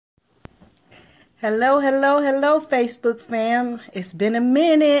Hello, hello, hello, Facebook fam. It's been a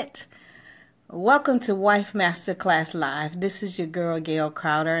minute. Welcome to Wife Masterclass Live. This is your girl, Gail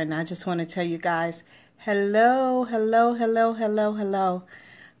Crowder, and I just want to tell you guys, hello, hello, hello, hello, hello.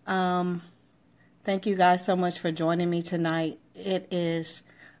 Thank you guys so much for joining me tonight. It is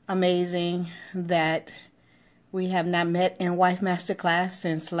amazing that we have not met in Wife Masterclass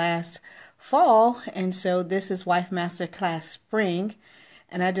since last fall, and so this is Wife Masterclass Spring.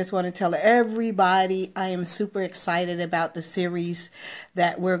 And I just want to tell everybody I am super excited about the series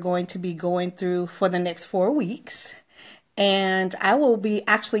that we're going to be going through for the next 4 weeks. And I will be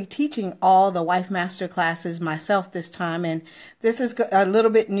actually teaching all the Wife Master classes myself this time. And this is a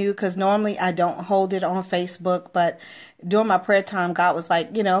little bit new because normally I don't hold it on Facebook. But during my prayer time, God was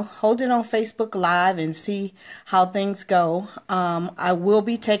like, hold it on Facebook Live and see how things go. I will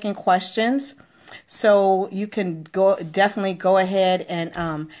be taking questions. So you can definitely go ahead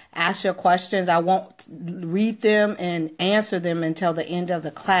and ask your questions. I won't read them and answer them until the end of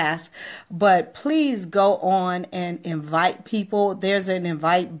the class, but please go on and invite people. There's an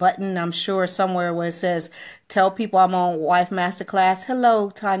invite button, I'm sure, somewhere where it says, tell people I'm on Wife Masterclass. Hello,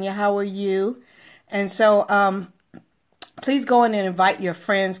 Tanya, how are you? And so, please go in and invite your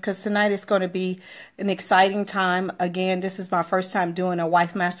friends because tonight is going to be an exciting time. Again, this is my first time doing a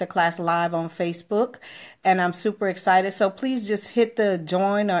Wife Masterclass live on Facebook, and I'm super excited. So please just hit the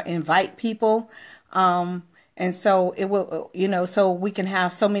join or invite people. And so it will, so we can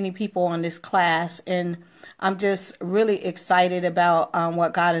have so many people on this class. And I'm just really excited about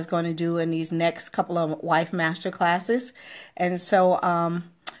what God is going to do in these next couple of Wife Master classes. And so,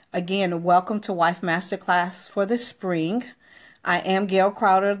 again, welcome to Wife Masterclass for the spring. I am Gail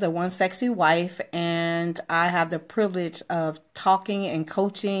Crowder, the One Sexy Wife, and I have the privilege of talking and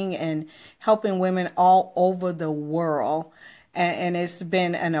coaching and helping women all over the world. And it's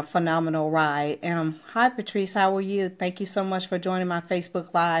been a phenomenal ride. Hi, Patrice. How are you? Thank you so much for joining my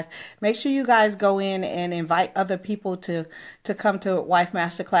Facebook Live. Make sure you guys go in and invite other people to come to Wife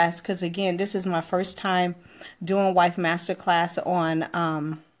Masterclass because, again, this is my first time doing Wife Masterclass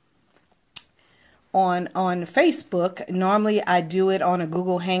on Facebook. Normally I do it on a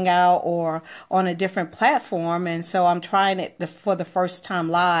Google Hangout or on a different platform, and so I'm trying it for the first time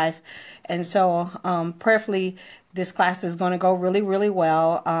live. And so prayerfully this class is going to go really, really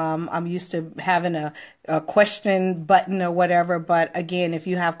well. I'm used to having a question button or whatever, but again, if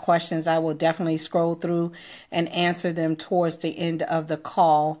you have questions, I will definitely scroll through and answer them towards the end of the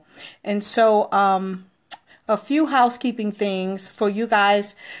call. And so a few housekeeping things for you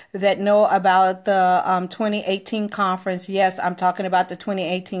guys that know about the 2018 conference. Yes, I'm talking about the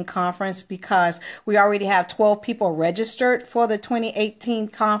 2018 conference because we already have 12 people registered for the 2018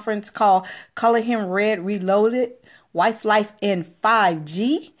 conference called Color Him Red Reloaded, Wife Life in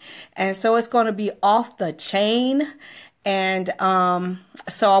 5G. And so it's going to be off the chain. And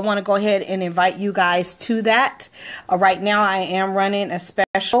so I want to go ahead and invite you guys to that. Right now I am running a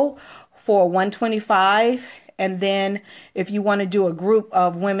special for $125, and then if you want to do a group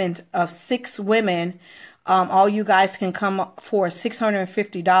of women of 6 women, all you guys can come for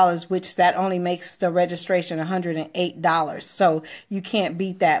 $650, which that only makes the registration $108. So you can't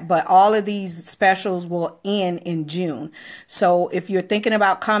beat that. But all of these specials will end in June. So if you're thinking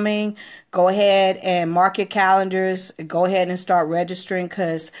about coming, go ahead and mark your calendars. Go ahead and start registering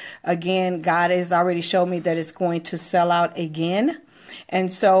because, again, God has already showed me that it's going to sell out again.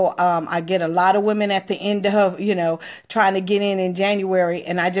 And so I get a lot of women at the end of, trying to get in January,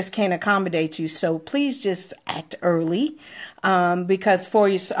 and I just can't accommodate you. So please just act early because for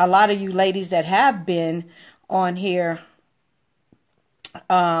you, a lot of you ladies that have been on here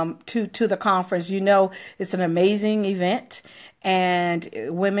to the conference, it's an amazing event. And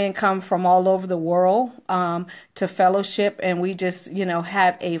women come from all over the world to fellowship, and we just,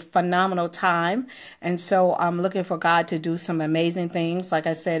 have a phenomenal time. And so I'm looking for God to do some amazing things. Like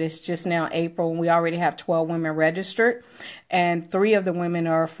I said, it's just now April, and we already have 12 women registered, and 3 of the women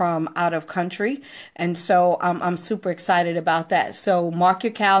are from out of country. And so I'm super excited about that. So mark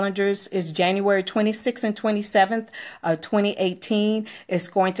your calendars. It's January 26th and 27th of 2018. It's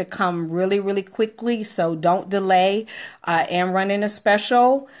going to come really, really quickly, so don't delay. I am running a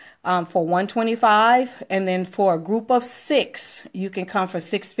special for $125, and then for a group of 6, you can come for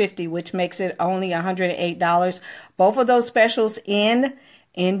 $650, which makes it only $108. Both of those specials end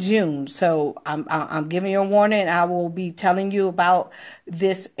in June. So I'm giving you a warning. I will be telling you about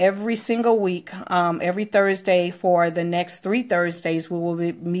this every single week, every Thursday for the next 3 Thursdays. We will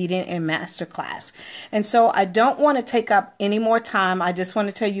be meeting in masterclass. And so I don't want to take up any more time. I just want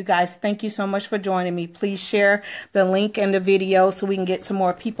to tell you guys, thank you so much for joining me. Please share the link in the video so we can get some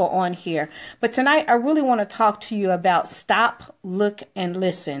more people on here. But tonight I really want to talk to you about stop, look, and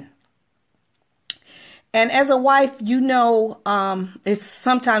listen. And as a wife, you know, it's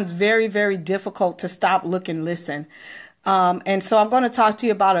sometimes very, very difficult to stop, look, and listen. And so I'm going to talk to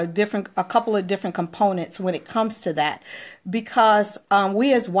you about a couple of different components when it comes to that, because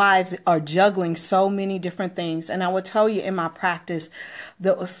we as wives are juggling so many different things. And I will tell you in my practice,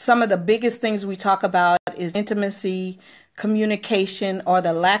 some of the biggest things we talk about is intimacy, communication, or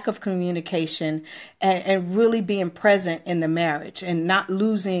the lack of communication, and really being present in the marriage and not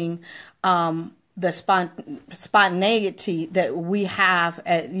losing the spontaneity that we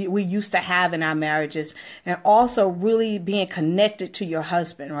used to have in our marriages, and also really being connected to your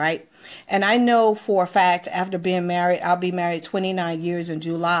husband, right? And I know for a fact, after being married, I'll be married 29 years in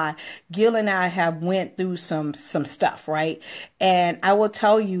July, Gail and I have went through some stuff, right? And I will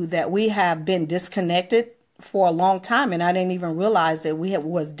tell you that we have been disconnected for a long time, and I didn't even realize that we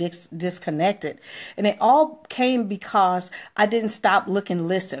was disconnected. And it all came because I didn't stop, look, and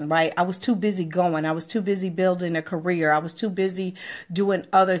listen, right? I was too busy going. I was too busy building a career. I was too busy doing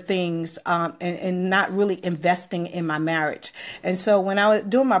other things, and not really investing in my marriage. And so when I was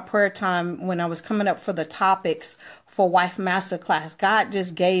doing my prayer time, when I was coming up for the topics for Wife Masterclass, God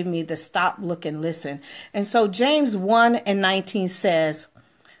just gave me the stop, look, and listen. And so James 1:19 says,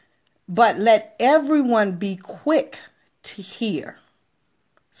 "But let everyone be quick to hear,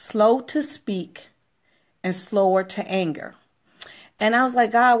 slow to speak, and slower to anger." And I was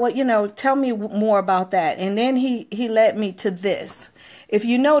like, God, tell me more about that. And then he led me to this. If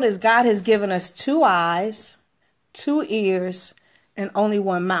you notice, God has given us 2 eyes, 2 ears, and only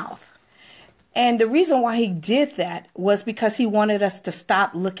 1 mouth. And the reason why he did that was because he wanted us to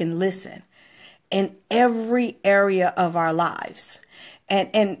stop, look, and listen in every area of our lives.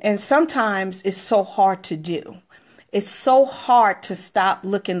 And sometimes it's so hard to do. It's so hard to stop,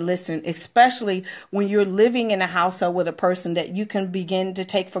 look, and listen, especially when you're living in a household with a person that you can begin to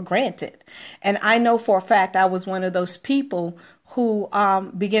take for granted. And I know for a fact I was one of those people who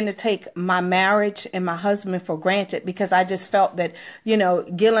began to take my marriage and my husband for granted, because I just felt that,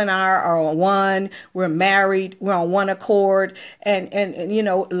 Gil and I are on one, we're married, we're on one accord, and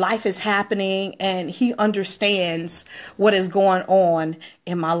life is happening, and he understands what is going on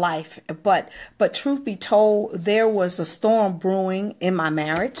in my life. But truth be told, there was a storm brewing in my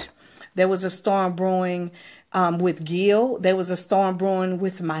marriage. There was a storm brewing with Gail. There was a storm brewing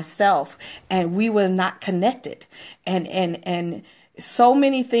with myself, and we were not connected. And so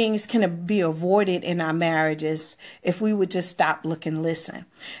many things can be avoided in our marriages if we would just stop, look, and listen.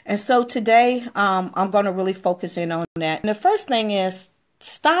 And so today, I'm going to really focus in on that. And the first thing is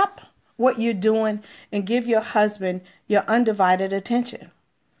stop what you're doing and give your husband your undivided attention.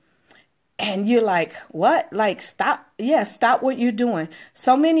 And you're like, what? Like, stop. Yeah, stop what you're doing.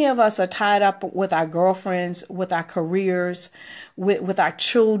 So many of us are tied up with our girlfriends, with our careers, with our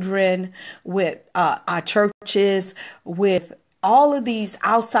children, with our churches, with all of these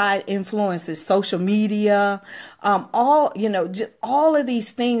outside influences, social media, just all of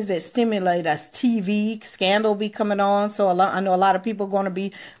these things that stimulate us. TV, Scandal be coming on. So I know a lot of people are going to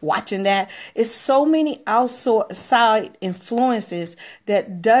be watching that. It's so many outside influences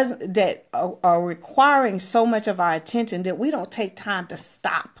that are requiring so much of our attention that we don't take time to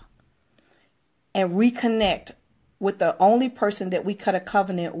stop and reconnect with the only person that we cut a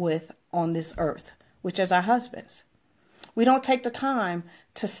covenant with on this earth, which is our husbands. We don't take the time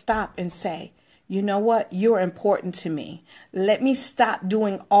to stop and say, you know what? You're important to me. Let me stop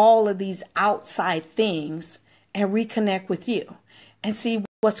doing all of these outside things and reconnect with you and see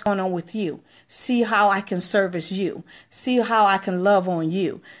what's going on with you. See how I can service you. See how I can love on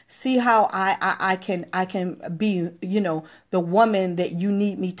you. See how I can be, the woman that you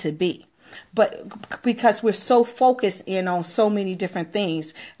need me to be. But because we're so focused in on so many different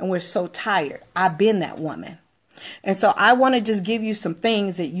things and we're so tired. I've been that woman. And so I want to just give you some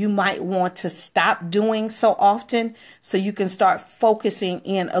things that you might want to stop doing so often so you can start focusing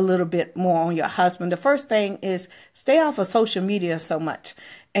in a little bit more on your husband. The first thing is stay off of social media so much.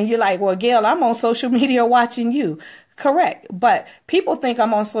 And you're like, well, Gail, I'm on social media watching you. Correct. But people think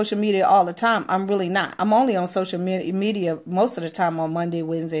I'm on social media all the time. I'm really not. I'm only on social media most of the time on Monday,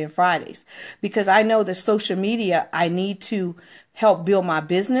 Wednesday, and Fridays, because I know that social media, I need to help build my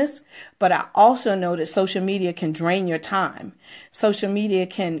business, but I also know that social media can drain your time. Social media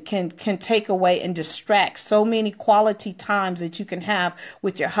can take away and distract so many quality times that you can have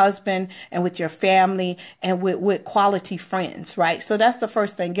with your husband and with your family and with quality friends, right? So that's the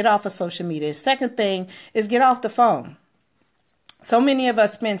first thing. Get off of social media. The second thing is get off the phone. So many of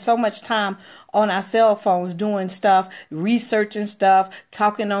us spend so much time on our cell phones doing stuff, researching stuff,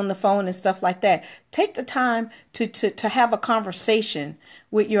 talking on the phone and stuff like that. Take the time to have a conversation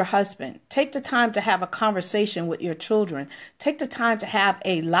with your husband. Take the time to have a conversation with your children. Take the time to have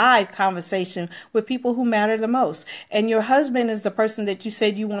a live conversation with people who matter the most. And your husband is the person that you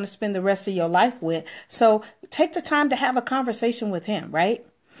said you want to spend the rest of your life with. So take the time to have a conversation with him, right?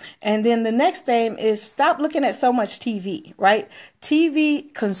 And then the next thing is stop looking at so much TV, right?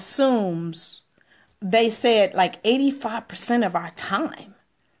 TV consumes, they said, like 85% of our time.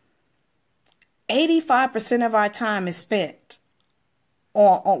 85% of our time is spent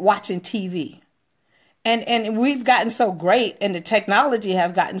on watching TV. And we've gotten so great, and the technology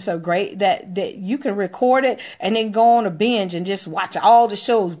have gotten so great that you can record it and then go on a binge and just watch all the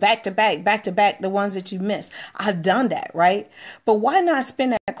shows back to back, the ones that you missed. I've done that, right? But why not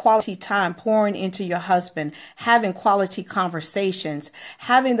spend that quality time pouring into your husband, having quality conversations,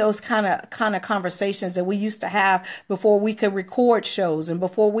 having those kind of conversations that we used to have before we could record shows and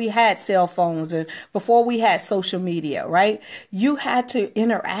before we had cell phones and before we had social media, right? You had to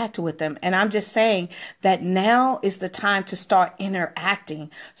interact with them. And I'm just saying that now is the time to start interacting,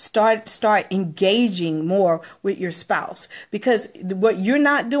 start engaging more with your spouse, because what you're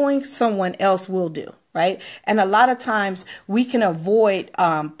not doing, someone else will do. Right. And a lot of times we can avoid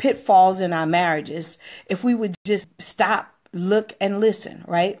pitfalls in our marriages if we would just stop, look and listen.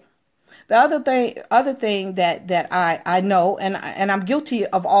 Right. The other thing that I know, and I'm guilty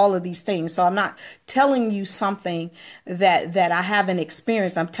of all of these things. So I'm not telling you something that I haven't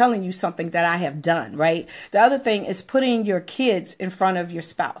experienced. I'm telling you something that I have done. Right. The other thing is putting your kids in front of your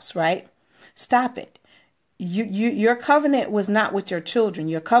spouse. Right. Stop it. Your covenant was not with your children.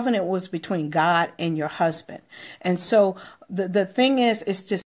 Your covenant was between God and your husband. And so the thing is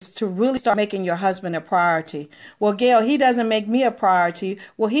just to really start making your husband a priority. Well, Gail, he doesn't make me a priority.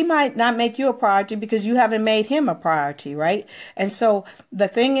 Well, he might not make you a priority because you haven't made him a priority, right? And so the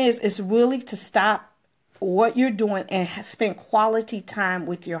thing is really to stop what you're doing and spend quality time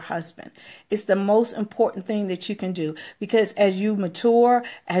with your husband. It's the most important thing that you can do, because as you mature,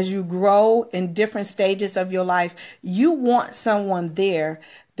 as you grow in different stages of your life, you want someone there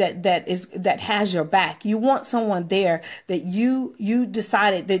that has your back. You want someone there that you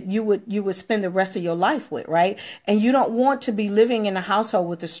decided that you would spend the rest of your life with, right? And you don't want to be living in a household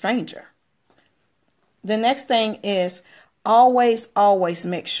with a stranger. The next thing is always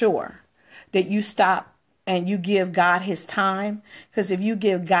make sure that you stop and you give God his time. Because if you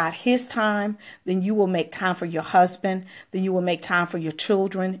give God his time, then you will make time for your husband. Then you will make time for your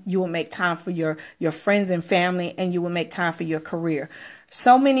children. You will make time for your friends and family. And you will make time for your career.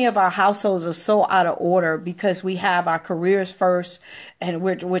 So many of our households are so out of order because we have our careers first and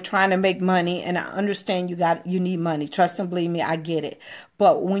we're trying to make money. And I understand you need money. Trust and believe me, I get it.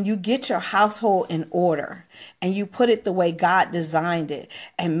 But when you get your household in order and you put it the way God designed it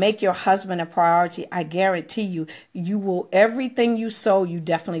and make your husband a priority, I guarantee you will, everything you sow, you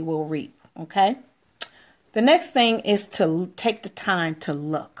definitely will reap. Okay. The next thing is to take the time to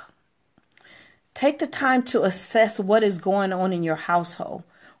look. Take the time to assess what is going on in your household,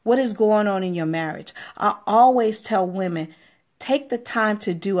 what is going on in your marriage. I always tell women, take the time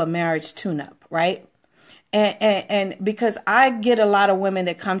to do a marriage tune-up, right? And because I get a lot of women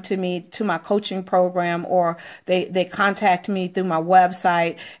that come to me, to my coaching program, or they contact me through my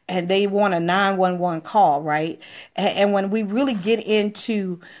website and they want a 911 call, right? And when we really get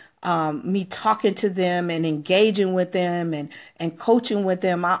into me talking to them and engaging with them and coaching with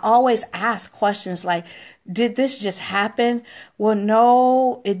them, I always ask questions like, did this just happen? Well,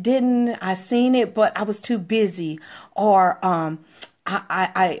 no, it didn't. I seen it, but I was too busy. Or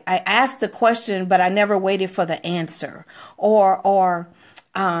I asked the question, but I never waited for the answer. Or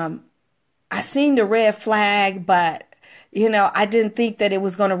I seen the red flag, but I didn't think that it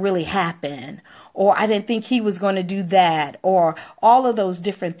was going to really happen. Or I didn't think he was going to do that, or all of those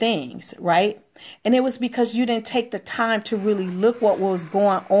different things, right? And it was because you didn't take the time to really look what was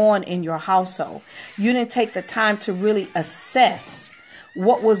going on in your household. You didn't take the time to really assess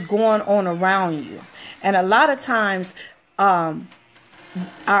what was going on around you. And a lot of times,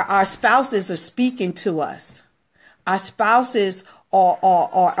 our spouses are speaking to us. Our spouses or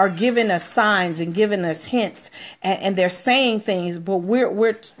are giving us signs and giving us hints, and they're saying things, but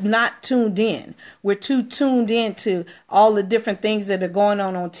we're not tuned in. We're too tuned in to all the different things that are going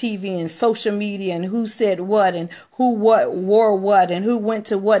on TV and social media, and who said what, and who what wore what, and who went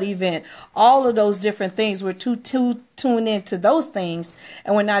to what event. All of those different things. We're too tuned into those things,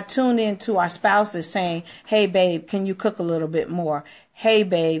 and we're not tuned into our spouses saying, "Hey, babe, can you cook a little bit more? Hey,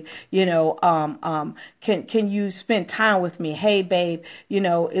 babe, can you spend time with me? Hey, babe,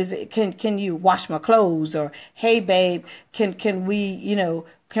 can you wash my clothes? Or hey, babe, can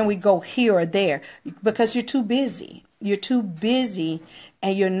we go here or there?" Because you're too busy. You're too busy,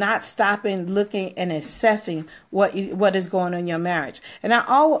 and you're not stopping, looking, and assessing what is going on in your marriage. And I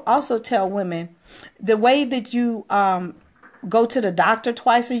also tell women, the way that you go to the doctor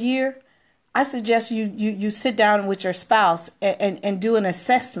twice a year, I suggest you sit down with your spouse and do an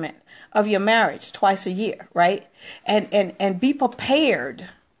assessment of your marriage twice a year, right? And be prepared.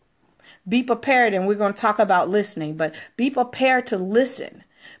 Be prepared, and we're going to talk about listening, but be prepared to listen.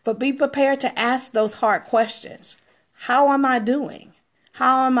 But be prepared to ask those hard questions. How am I doing?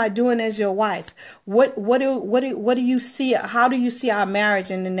 How am I doing as your wife? What do you see? How do you see our marriage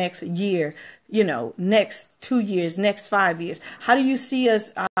in the next year? Next 2 years, next 5 years? How do you see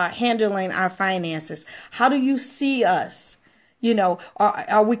us handling our finances? How do you see us?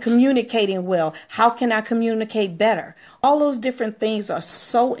 Are we communicating well? How can I communicate better? All those different things are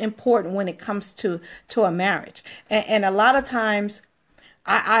so important when it comes to a marriage. And a lot of times,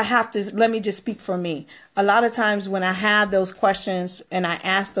 I have to, let me just speak for me. A lot of times when I have those questions and I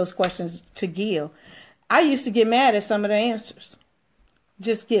ask those questions to Gail, I used to get mad at some of the answers.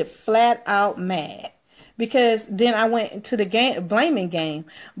 Just get flat out mad, because then I went into the blaming game.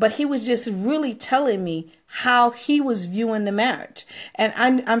 But he was just really telling me how he was viewing the marriage. And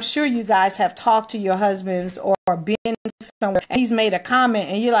I'm sure you guys have talked to your husbands or been somewhere and he's made a comment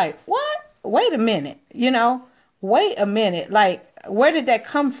and you're like, what? Wait a minute. Wait a minute. Like, where did that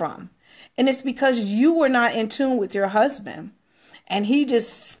come from? And it's because you were not in tune with your husband. And he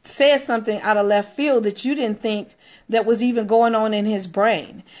just said something out of left field that you didn't think that was even going on in his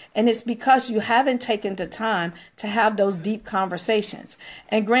brain. And it's because you haven't taken the time to have those deep conversations.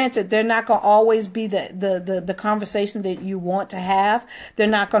 And granted, they're not going to always be the conversation that you want to have. They're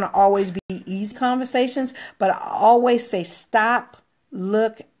not going to always be easy conversations, but I always say stop,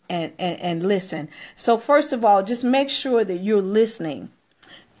 look, and listen. So first of all, just make sure that you're listening.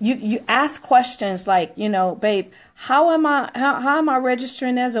 You ask questions like, babe, how am I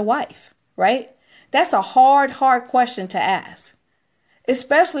registering as a wife? Right? That's a hard question to ask,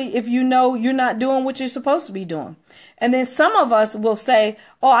 especially if you're not doing what you're supposed to be doing. And then some of us will say,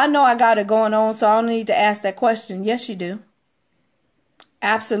 oh, I know I got it going on, so I don't need to ask that question. Yes, you do.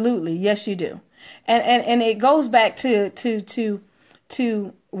 Absolutely. Yes, you do. And it goes back to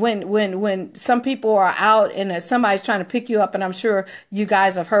when some people are out and somebody's trying to pick you up, and I'm sure you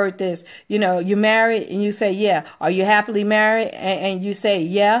guys have heard this, you're married and you say, yeah. Are you happily married? And you say,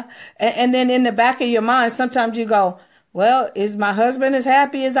 yeah. And then in the back of your mind, sometimes you go, well, is my husband as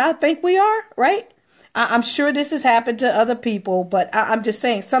happy as I think we are? Right? I'm sure this has happened to other people, but I'm just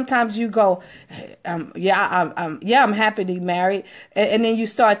saying sometimes you go, I'm happy to be married. And then you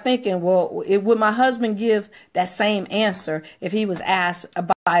start thinking, well, would my husband give that same answer if he was asked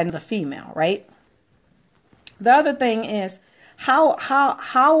by another female, right? The other thing is,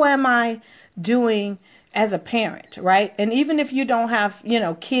 how am I doing as a parent, right? And even if you don't have,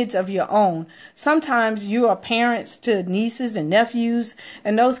 kids of your own, sometimes you are parents to nieces and nephews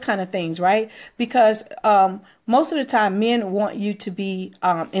and those kind of things, right? Because most of the time men want you to be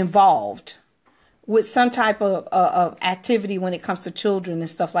involved with some type of activity when it comes to children and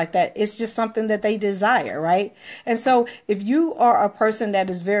stuff like that. It's just something that they desire, right? And so if you are a person that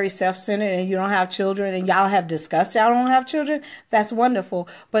is very self-centered and you don't have children, and y'all have discussed y'all don't have children, that's wonderful.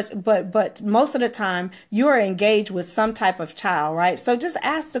 But most of the time you are engaged with some type of child, right? So just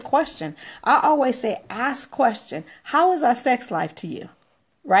ask the question. I always say, ask question. How is our sex life to you,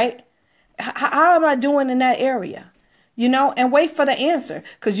 right? How am I doing in that area? And wait for the answer,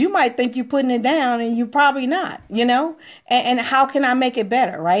 because you might think you're putting it down and you're probably not, and how can I make it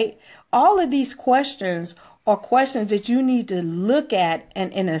better? Right. All of these questions are questions that you need to look at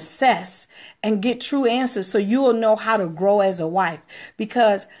and assess and get true answers so you will know how to grow as a wife.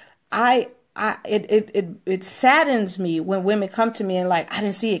 Because it saddens me when women come to me and like, I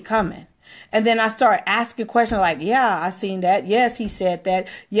didn't see it coming. And then I start asking questions like, yeah, I seen that. Yes, he said that.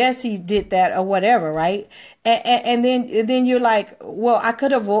 Yes, he did that, or whatever, right? And then you're like, well, I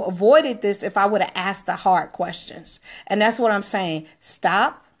could have avoided this if I would have asked the hard questions. And that's what I'm saying.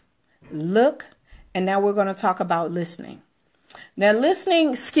 Stop, look, and now we're going to talk about listening. Now,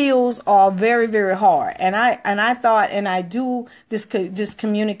 listening skills are very, very hard, and I thought, and I do this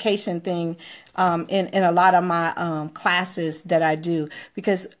communication thing in a lot of my classes that I do,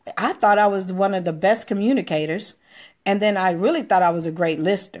 because I thought I was one of the best communicators, and then I really thought I was a great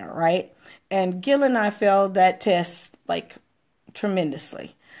listener, right? And Gil and I failed that test like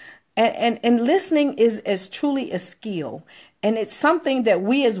tremendously, and listening is truly a skill, and it's something that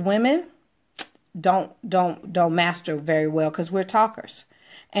we as women don't master very well, because we're talkers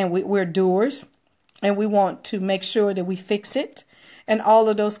and we're doers, and we want to make sure that we fix it and all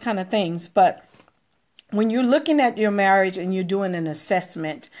of those kind of things. But when you're looking at your marriage and you're doing an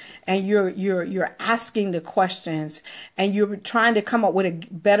assessment and you're asking the questions and you're trying to come up with a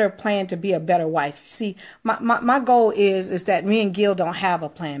better plan to be a better wife. See, my goal is that me and Gil don't have a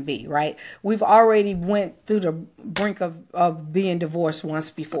plan B, right? We've already went through the brink of being divorced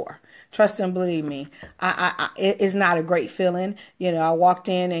once before. Trust and believe me, it's not a great feeling. You know, I walked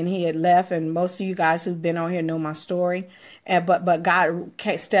in and he had left, and most of you guys who've been on here know my story. But God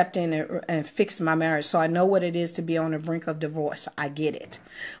stepped in and fixed my marriage, so I know what it is to be on the brink of divorce. I get it,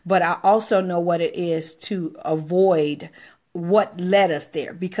 but I also know what it is to avoid what led us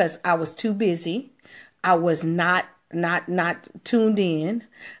there, because I was too busy. I was not tuned in.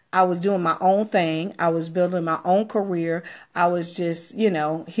 I was doing my own thing. I was building my own career. I was just,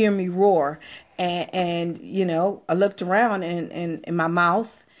 hear me roar. And I looked around and in my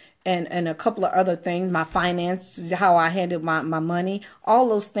mouth and a couple of other things, my finance, how I handled my money, all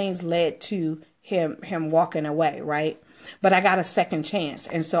those things led to him walking away, right? But I got a second chance.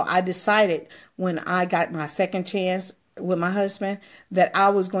 And so I decided when I got my second chance with my husband that I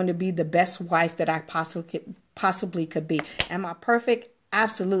was going to be the best wife that I possibly could be. Am I perfect?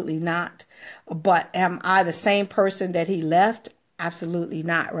 Absolutely not. But am I the same person that he left? Absolutely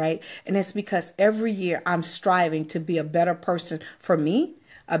not, right? And it's because every year I'm striving to be a better person for me,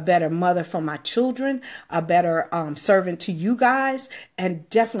 a better mother for my children, a better servant to you guys, and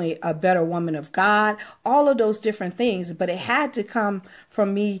definitely a better woman of God, all of those different things. But it had to come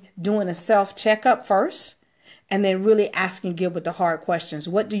from me doing a self-checkup first, and then really asking Gilbert the hard questions.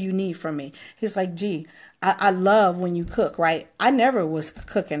 What do you need from me? He's like, gee, I love when you cook, right? I never was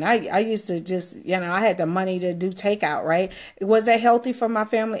cooking. I used to just, I had the money to do takeout, right? Was that healthy for my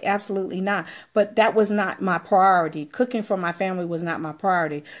family? Absolutely not. But that was not my priority. Cooking for my family was not my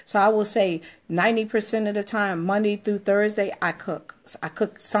priority. So I will say 90% of the time, Monday through Thursday, I cook. I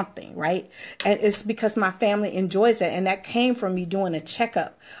cook something, right? And it's because my family enjoys it. And that came from me doing a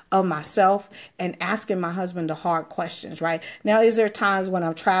checkup of myself and asking my husband the hard questions, right? Now, is there times when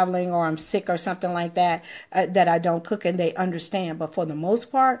I'm traveling or I'm sick or something like that, that I don't cook, and they understand? But for the most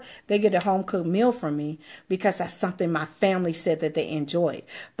part, they get a home cooked meal from me because that's something my family said that they enjoyed.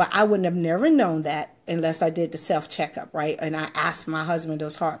 But I wouldn't have never known that unless I did the self-checkup, right? And I asked my husband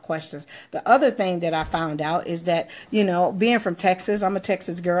those hard questions. The other thing that I found out is that, being from Texas, I'm a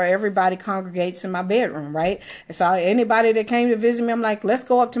Texas girl, everybody congregates in my bedroom, right? And so anybody that came to visit me, I'm like, let's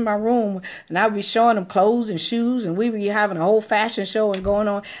go up to my room, and I'll be showing them clothes and shoes, and we be having a whole fashion show and going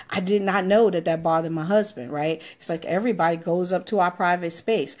on. I did not know that bothered my husband, right? It's like everybody goes up to our private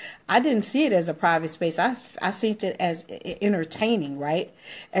space. I didn't see it as a private space. I seen it as entertaining, right?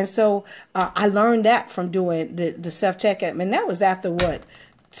 And so I learned that from doing the self-checkup. And that was after what?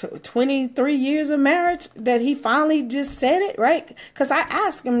 23 years of marriage that he finally just said it, right? Because I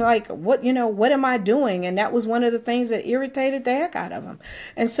asked him, like, what am I doing? And that was one of the things that irritated the heck out of him.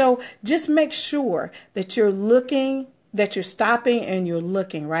 And so just make sure that you're looking, that you're stopping and you're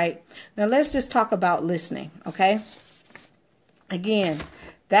looking, right? Now let's just talk about listening, okay? Again,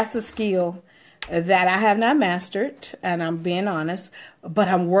 that's a skill that I have not mastered, and I'm being honest, but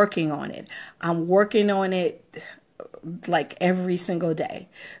I'm working on it. I'm working on it like every single day,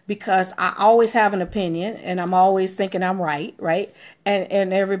 because I always have an opinion and I'm always thinking I'm right?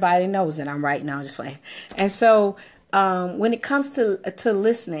 And everybody knows that I'm right now, just playing. And so when it comes to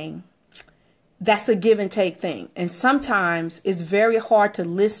listening, that's a give and take thing. And sometimes it's very hard to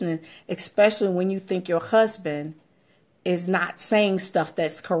listen, especially when you think your husband is not saying stuff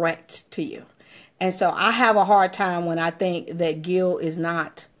that's correct to you. And so I have a hard time when I think that Gil is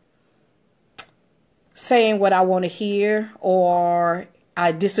not saying what I want to hear, or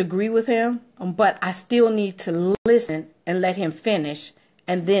I disagree with him, but I still need to listen and let him finish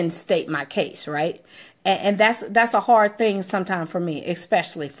and then state my case, right? And that's a hard thing sometimes for me,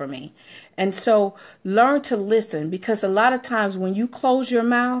 especially for me. And so learn to listen, because a lot of times when you close your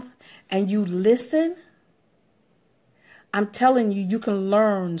mouth and you listen, I'm telling you, you can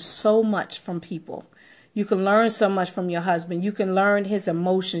learn so much from people. You can learn so much from your husband. You can learn his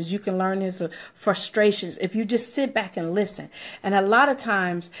emotions. You can learn his frustrations if you just sit back and listen. And a lot of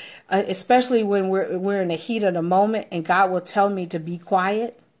times, especially when we're in the heat of the moment and God will tell me to be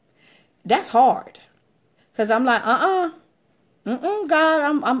quiet, that's hard. Because I'm like,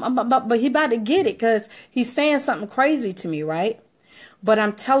 God, but he about to get it because he's saying something crazy to me, right? But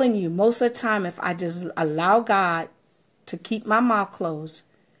I'm telling you, most of the time, if I just allow God to keep my mouth closed,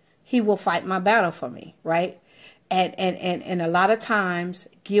 he will fight my battle for me, right? And a lot of times,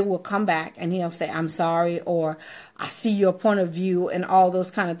 Gil will come back and he'll say, I'm sorry, or I see your point of view and all those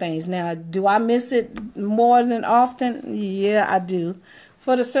kind of things. Now, do I miss it more than often? Yeah, I do.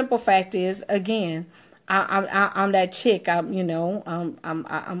 For the simple fact is, again, I'm that chick. I'm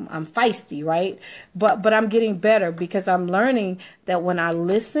feisty, right? But I'm getting better because I'm learning that when I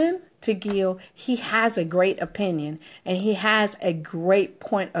listen to Gil, he has a great opinion and he has a great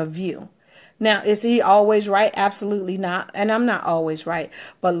point of view. Now, is he always right? Absolutely not. And I'm not always right.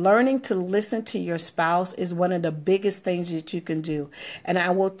 But learning to listen to your spouse is one of the biggest things that you can do. And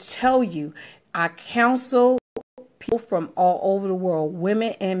I will tell you, I counsel people from all over the world,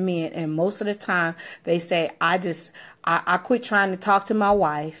 women and men, and most of the time they say, I quit trying to talk to my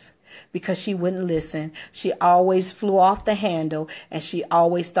wife because she wouldn't listen. She always flew off the handle and she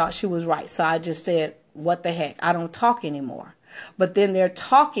always thought she was right. So I just said, what the heck? I don't talk anymore. But then they're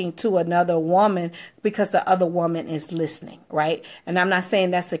talking to another woman because the other woman is listening, right? And I'm not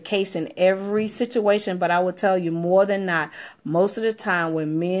saying that's the case in every situation, but I will tell you more than not, most of the time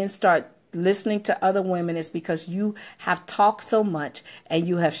when men start listening to other women, it's because you have talked so much and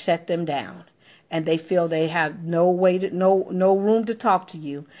you have shut them down. And they feel they have no room to talk to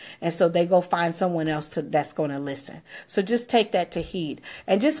you. And so they go find someone else that's going to listen. So just take that to heed.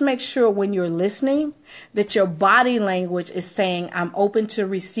 And just make sure when you're listening that your body language is saying, I'm open to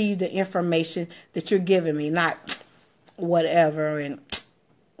receive the information that you're giving me. Not whatever and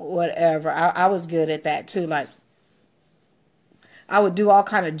whatever. I was good at that too. Like, I would do all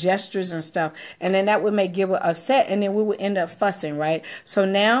kind of gestures and stuff. And then that would make Gil upset. And then we would end up fussing, right? So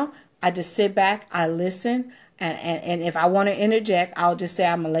now I just sit back, I listen, and if I want to interject, I'll just say,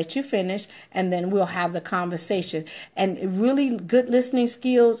 I'm going to let you finish, and then we'll have the conversation. And really good listening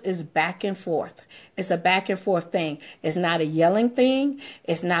skills is back and forth. It's a back and forth thing. It's not a yelling thing.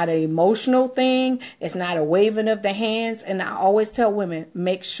 It's not an emotional thing. It's not a waving of the hands. And I always tell women,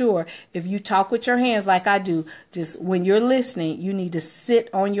 make sure if you talk with your hands like I do, just when you're listening, you need to sit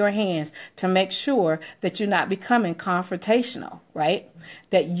on your hands to make sure that you're not becoming confrontational, right?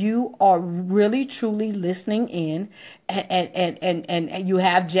 That you are really, truly listening in and you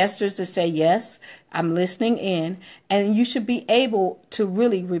have gestures to say, yes, I'm listening in. And you should be able to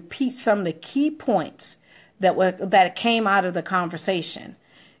really repeat some of the key points that came out of the conversation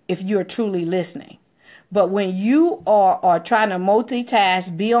if you're truly listening. But when you are trying to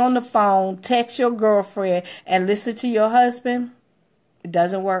multitask, be on the phone, text your girlfriend, and listen to your husband, it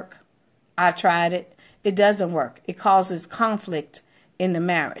doesn't work. I've tried it. It doesn't work. It causes conflict in the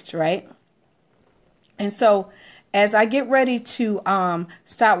marriage, right? And so as I get ready to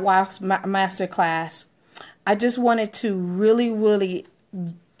start Wife Masterclass, I just wanted to really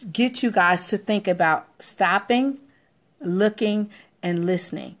get you guys to think about stopping, looking, and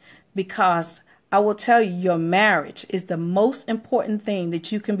listening, because I will tell you, your marriage is the most important thing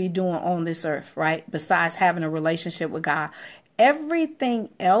that you can be doing on this earth, right? Besides having a relationship with God. Everything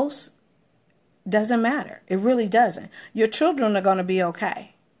else doesn't matter. It really doesn't. Your children are going to be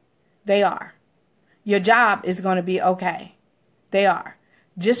okay. They are. Your job is going to be okay. They are.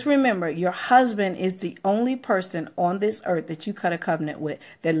 Just remember, your husband is the only person on this earth that you cut a covenant with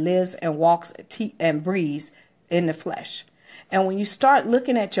that lives and walks and breathes in the flesh. And when you start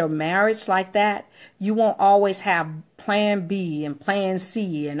looking at your marriage like that, you won't always have plan B and plan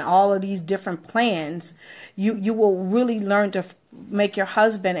C and all of these different plans. You will really learn to make your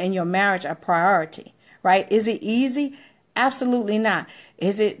husband and your marriage a priority, right? Is it easy? Absolutely not.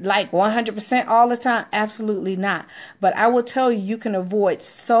 Is it like 100% all the time? Absolutely not. But I will tell you, you can avoid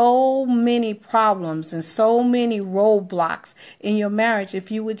so many problems and so many roadblocks in your marriage if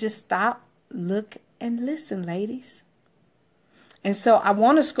you would just stop, look, and listen, ladies. And so I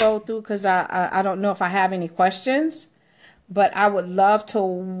want to scroll through because I don't know if I have any questions, but I would love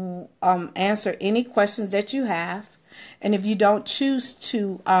to answer any questions that you have. And if you don't choose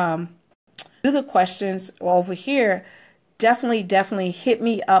to do the questions over here, definitely hit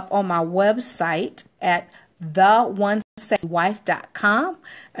me up on my website at theonesexywife.com.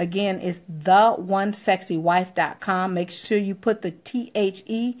 Again, it's theonesexywife.com. Make sure you put the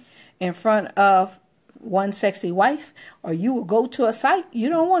THE in front of One Sexy Wife, or you will go to a site you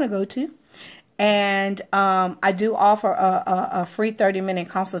don't want to go to. And I do offer a free 30-minute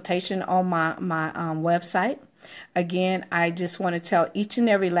consultation on my website. Again, I just want to tell each and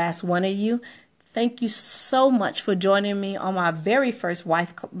every last one of you, thank you so much for joining me on my very first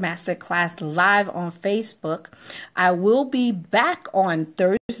Wife Masterclass live on Facebook. I will be back on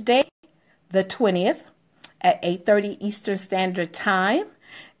Thursday, the 20th at 8:30 Eastern Standard Time.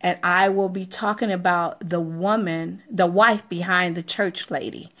 And I will be talking about the woman, the wife behind the church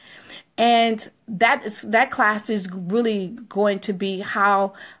lady. And that class is really going to be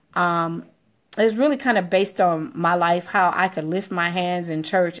how it's really kind of based on my life, how I could lift my hands in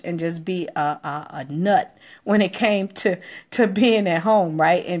church and just be a nut when it came to being at home,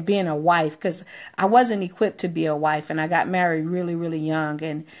 right? And being a wife, because I wasn't equipped to be a wife, and I got married really, really young,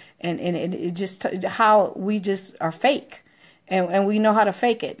 and it just how we just are fake. And we know how to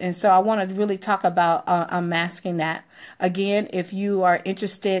fake it. And so I want to really talk about unmasking that. Again, if you are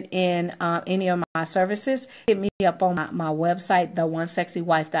interested in any of my services, hit me up on my website,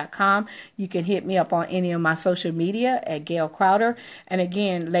 theonesexywife.com. You can hit me up on any of my social media at Gail Crowder. And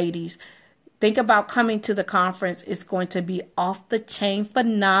again, ladies, think about coming to the conference. It's going to be off the chain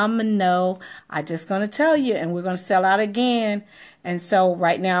phenomenal. I'm just going to tell you, and we're going to sell out again. And so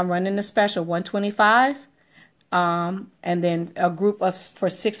right now I'm running a special, $125. And then a group for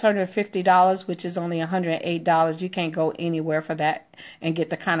 $650, which is only $108. You can't go anywhere for that and get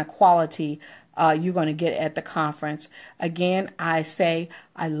the kind of quality you're going to get at the conference. Again, I say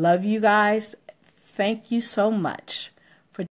I love you guys. Thank you so much.